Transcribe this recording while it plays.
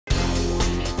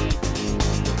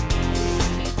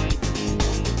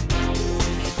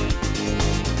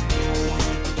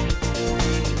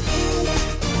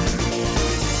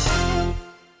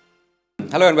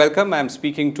Hello and welcome. I'm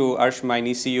speaking to Arsh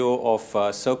Maini, CEO of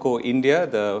Serco India,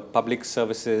 the public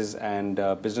services and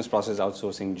business process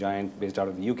outsourcing giant based out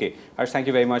of the UK. Arsh, thank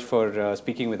you very much for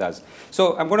speaking with us.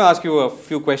 So I'm going to ask you a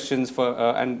few questions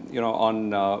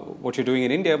on what you're doing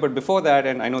in India. But before that,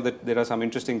 and I know that there are some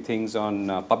interesting things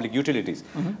on public utilities.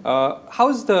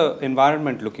 How's the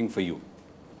environment looking for you?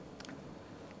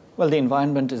 Well, the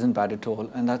environment isn't bad at all,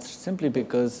 and that's simply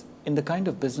because in the kind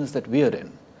of business that we are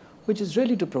in, which is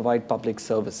really to provide public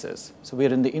services. So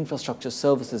we're in the infrastructure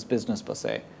services business per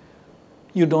se.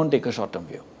 You don't take a short-term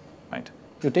view, right?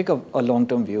 You take a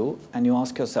long-term view and you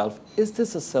ask yourself, is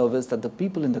this a service that the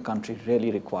people in the country really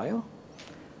require?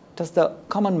 Does the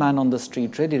common man on the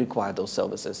street really require those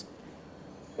services?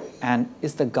 And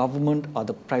is the government or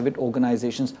the private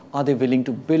organizations, are they willing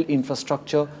to build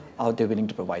infrastructure? Are they willing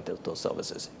to provide those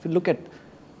services? If you look at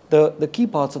the key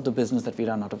parts of the business that we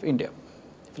run out of India,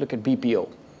 if you look at BPO,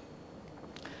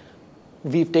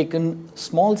 we've taken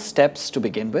small steps to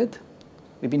begin with.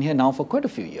 We've been here now for quite a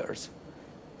few years.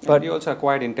 But you also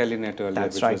acquired Intellinet earlier,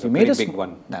 which was a very big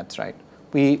one. That's right.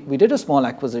 We did a small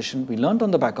acquisition. We learned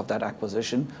on the back of that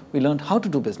acquisition. We learned how to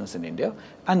do business in India.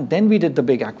 And then we did the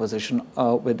big acquisition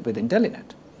with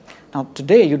Intellinet. Now,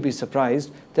 today, you'd be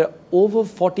surprised, there are over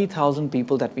 40,000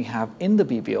 people that we have in the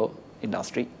BPO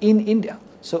industry in India.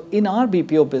 So in our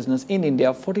BPO business in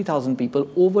India, 40,000 people,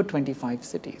 over 25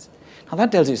 cities. Now,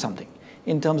 that tells you something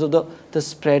in terms of the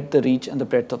spread, the reach, and the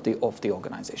breadth of the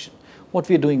organization. What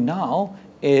we're doing now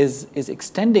is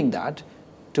extending that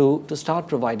to start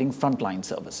providing frontline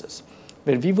services,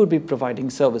 where we would be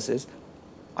providing services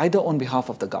either on behalf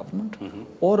of the government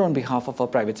or on behalf of a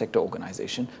private sector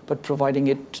organization, but providing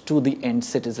it to the end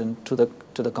citizen, to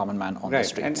the common man on the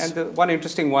streets. And the one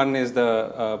interesting one is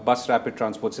the bus rapid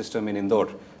transport system in Indore,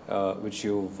 which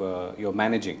you're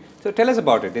managing. So tell us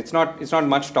about it. It's not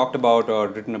much talked about or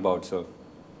written about. So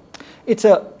it's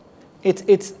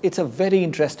a very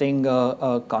interesting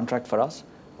contract for us.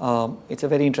 It's a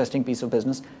very interesting piece of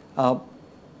business,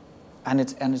 and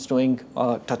it's doing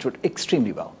touch wood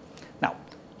extremely well. Now,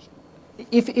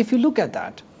 if you look at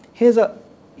that, here's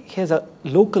a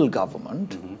local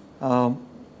government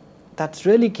that's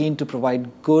really keen to provide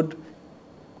good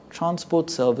transport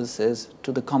services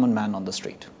to the common man on the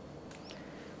street.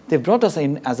 They've brought us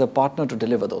in as a partner to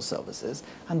deliver those services,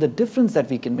 and the difference that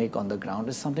we can make on the ground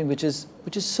is something which is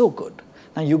so good.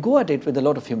 Now, you go at it with a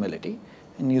lot of humility,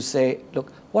 and you say,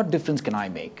 look, what difference can I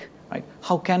make? Right?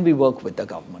 How can we work with the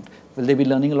government? Will they be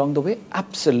learning along the way?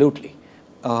 Absolutely.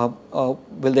 Will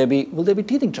there be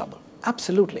teething trouble?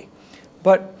 Absolutely.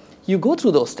 But you go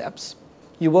through those steps,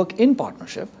 you work in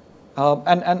partnership,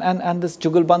 and this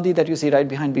Jugalbandi that you see right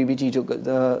behind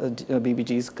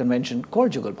BBG's convention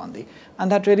called Jugalbandi,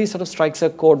 and that really sort of strikes a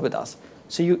chord with us.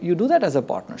 So you do that as a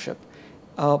partnership.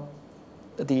 The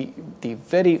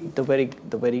very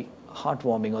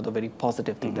heartwarming or the very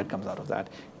positive thing that comes out of that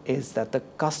is that the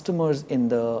customers in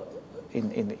the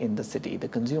city, the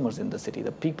consumers in the city,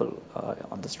 the people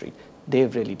on the street,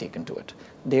 they've really taken to it.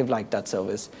 They've liked that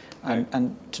service,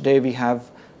 and today we have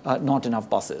not enough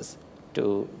buses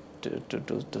to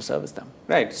service them.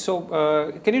 Right.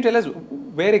 So can you tell us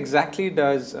where exactly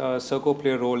does Serco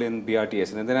play a role in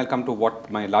BRTS? And then I'll come to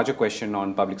what my larger question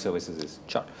on public services is.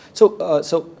 Sure.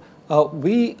 So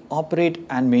we operate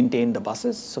and maintain the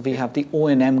buses. So we have the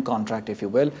O&M contract, if you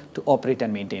will, to operate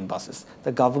and maintain buses.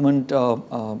 The government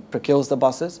procures the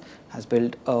buses, has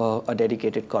built a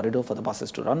dedicated corridor for the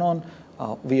buses to run on.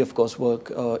 We, of course,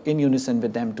 work in unison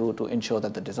with them to ensure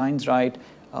that the design's right,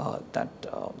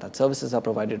 that services are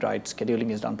provided right, scheduling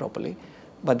is done properly.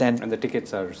 But then, and the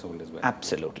tickets are sold as well.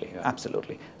 Absolutely, yeah.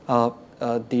 Absolutely.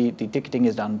 The ticketing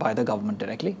is done by the government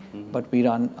directly, but we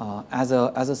run as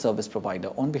a service provider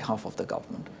on behalf of the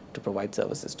government to provide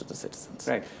services to the citizens.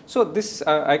 Right. So this,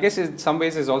 I guess, in some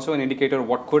ways is also an indicator of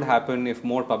what could happen if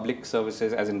more public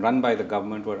services, as in run by the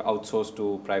government, were outsourced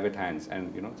to private hands,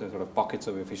 and the sort of pockets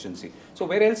of efficiency. So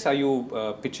where else are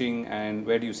you pitching, and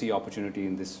where do you see opportunity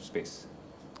in this space?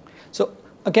 So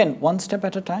again, one step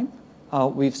at a time.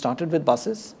 We've started with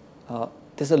buses.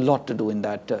 There's a lot to do in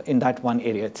that one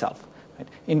area itself. Right?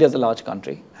 India is a large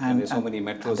country, and there's so many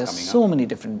metros coming up. There's so many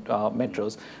different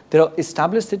metros. There are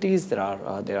established cities. There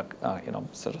are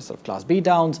sort of Class B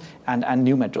towns and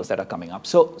new metros that are coming up.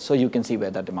 So you can see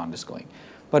where that demand is going.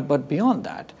 But beyond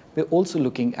that, we're also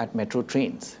looking at metro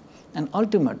trains, and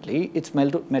ultimately it's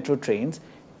metro trains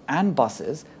and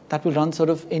buses that will run sort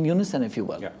of in unison, if you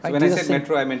will. Yeah. Right? So when I said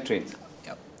metro, I meant trains.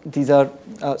 These are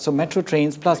so metro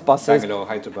trains plus buses. Bangalore,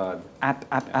 Hyderabad.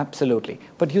 Absolutely.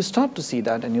 But you start to see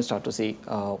that, and you start to see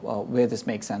where this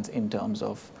makes sense in terms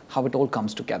of how it all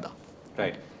comes together.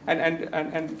 Right.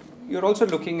 And you're also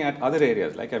looking at other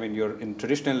areas, like, I mean, you're in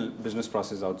traditional business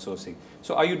process outsourcing.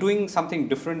 So are you doing something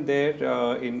different there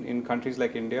in countries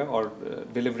like India, or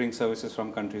delivering services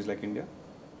from countries like India?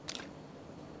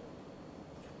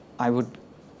 I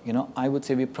would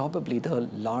say we're probably the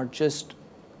largest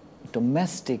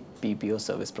domestic BPO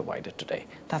service provider today.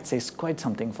 That says quite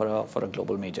something for a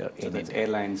global major. So that's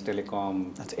airlines,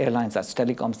 telecom. That's airlines, that's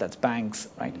telecoms, that's banks,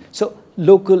 right? So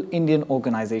local Indian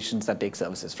organizations that take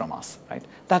services from us, right?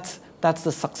 That's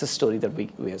the success story that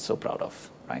we are so proud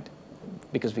of, right?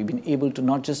 Because we've been able to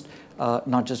not just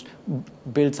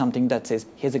build something that says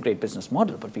here's a great business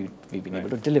model, but we've been able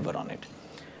to deliver on it.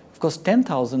 Of course,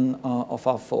 10,000 of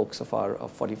our folks, of our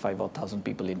 45,000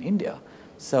 people in India,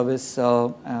 service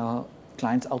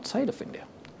clients outside of India,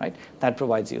 right? That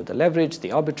provides you the leverage, the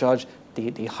arbitrage,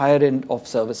 the higher end of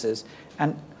services.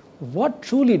 And what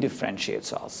truly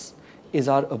differentiates us is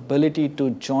our ability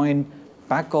to join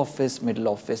back office, middle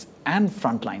office, and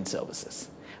frontline services.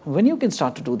 And when you can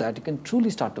start to do that, you can truly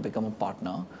start to become a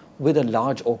partner with a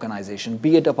large organization,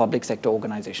 be it a public sector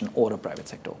organization or a private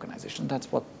sector organization.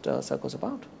 That's what Serco is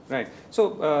about. Right.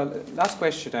 So last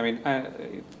question. I mean,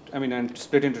 and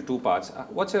split into two parts.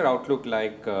 What's your outlook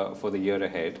like for the year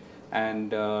ahead?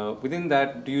 And within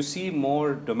that, do you see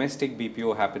more domestic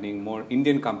BPO happening, more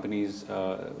Indian companies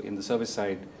in the service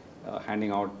side handing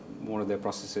out more of their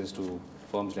processes to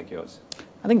firms like yours?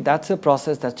 I think that's a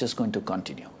process that's just going to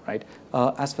continue, right?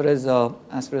 As far as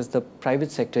the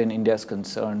private sector in India is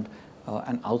concerned,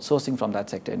 and outsourcing from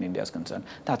that sector in India is concerned,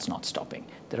 that's not stopping.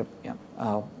 There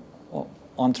are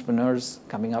entrepreneurs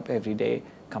coming up every day,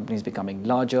 companies becoming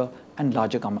larger, and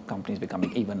larger companies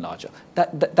becoming even larger.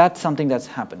 That's something that's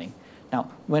happening.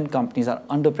 Now, when companies are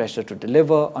under pressure to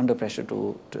deliver, under pressure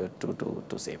to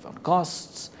save on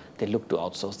costs, they look to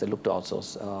outsource.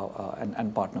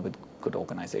 And partner with good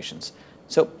organizations.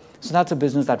 So that's a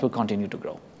business that will continue to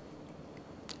grow,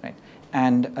 right?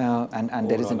 And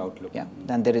there isn't outlook.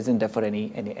 Then there isn't therefore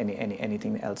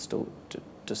anything else to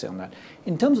say on that.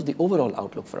 In terms of the overall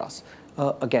outlook for us,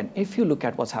 again, if you look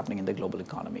at what's happening in the global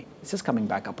economy, it's just coming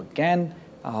back up again.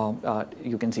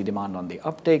 You can see demand on the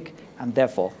uptake, and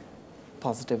therefore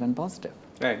positive and positive.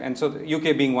 Right, and so the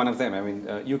UK being one of them. I mean,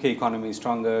 UK economy is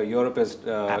stronger. Europe has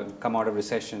come out of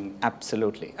recession.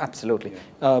 Absolutely.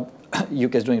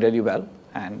 UK is doing really well,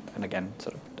 and again,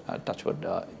 sort of touch wood,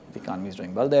 the economy is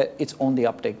doing well there. It's on the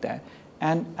uptake there,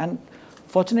 and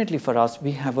fortunately for us,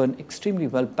 we have an extremely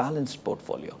well balanced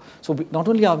portfolio. So not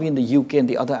only are we in the UK and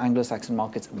the other Anglo-Saxon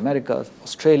markets, America,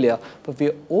 Australia, but we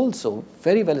are also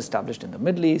very well established in the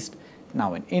Middle East,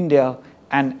 now in India,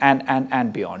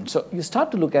 and beyond. So you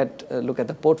start to look at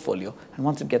the portfolio, and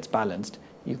once it gets balanced,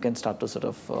 you can start to sort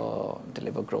of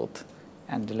deliver growth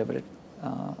and deliver it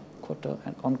quarter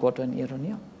and year on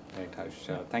year. Right, Harsh.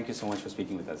 Thank you so much for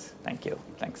speaking with us. Thank you.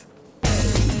 Thanks.